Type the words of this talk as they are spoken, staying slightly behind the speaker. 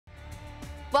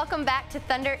Welcome back to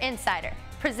Thunder Insider,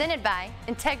 presented by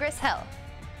Integris Health.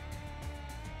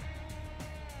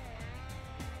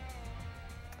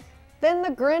 Then the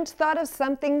Grinch thought of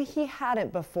something he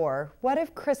hadn't before. What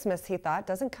if Christmas, he thought,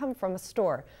 doesn't come from a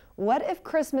store? What if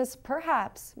Christmas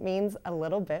perhaps means a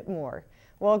little bit more?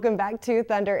 Welcome back to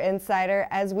Thunder Insider.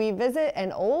 As we visit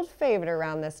an old favorite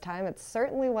around this time, it's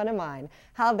certainly one of mine,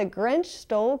 How the Grinch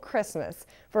Stole Christmas.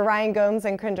 For Ryan Gomes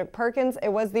and Kendrick Perkins, it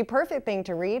was the perfect thing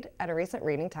to read at a recent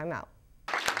reading timeout.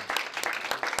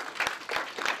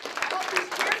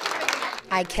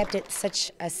 I kept it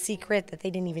such a secret that they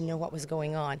didn't even know what was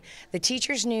going on. The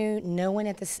teachers knew, no one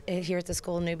here at the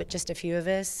school knew but just a few of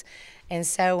us. And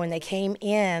so when they came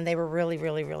in, they were really,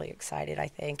 really, really excited, I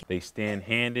think. They stand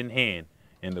hand in hand,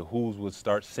 and the Who's would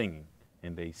start singing.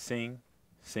 And they sing,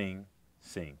 sing,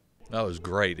 sing. That was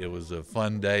great. It was a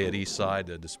fun day at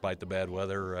Eastside, despite the bad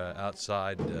weather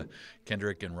outside.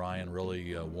 Kendrick and Ryan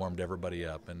really warmed everybody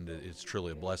up, and it's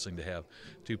truly a blessing to have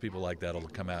two people like that able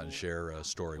to come out and share a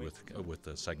story with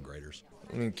the second graders.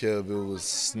 I didn't care if it was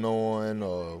snowing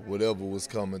or whatever was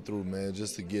coming through, man,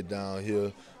 just to get down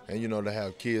here and, you know, to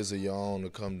have kids of your own to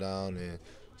come down and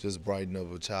just brighten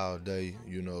up a child's day.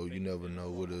 You know, you never know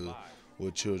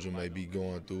what children may be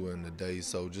going through in the day,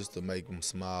 so just to make them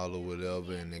smile or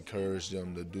whatever and encourage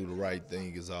them to do the right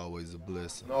thing is always a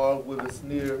blessing. Nor with a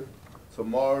sneer,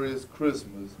 tomorrow is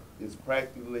Christmas, it's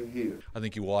practically here. I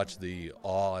think you watch the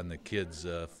awe in the kids'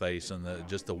 face and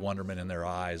just the wonderment in their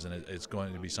eyes, and it's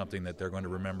going to be something that they're going to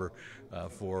remember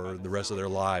for the rest of their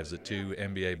lives, that two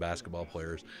NBA basketball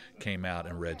players came out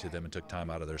and read to them and took time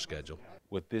out of their schedule.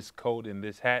 With this coat and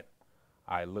this hat,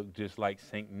 I look just like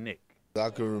St. Nick. I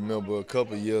can remember a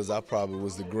couple of years I probably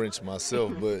was the Grinch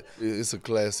myself, but it's a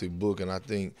classic book, and I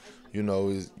think, you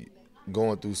know,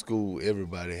 going through school,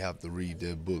 everybody have to read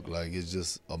that book. Like, it's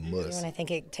just a must. And I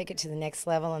think it take it to the next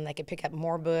level, and they could pick up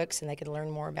more books, and they could learn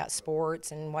more about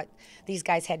sports and what these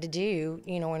guys had to do,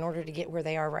 you know, in order to get where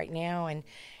they are right now,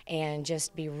 and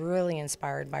just be really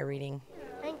inspired by reading.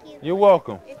 Thank you. You're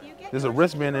welcome. There's a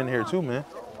wristband in here too, man.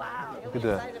 Wow. Look at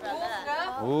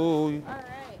that. Ooh. All right.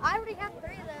 I already have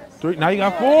 3 of those. 3? Now you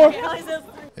got 4?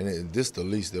 And this the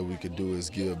least that we could do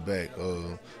is give back.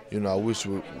 You know, I wish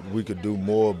we could do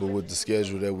more, but with the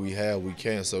schedule that we have, we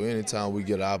can't. So anytime we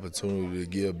get an opportunity to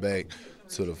give back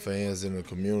to the fans in the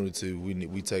community,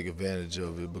 we take advantage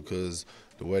of it, because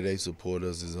the way they support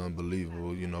us is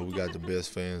unbelievable. You know, we got the best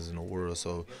fans in the world,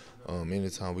 so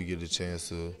anytime we get a chance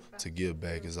to give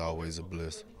back is always a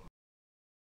blessing.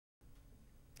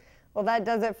 Well, that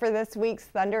does it for this week's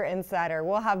Thunder Insider.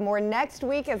 We'll have more next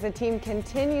week as the team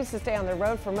continues to stay on the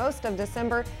road for most of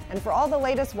December. And for all the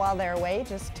latest while they're away,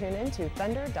 just tune in to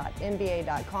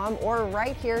thunder.nba.com or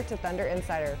right here to Thunder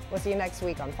Insider. We'll see you next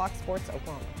week on Fox Sports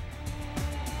Oklahoma.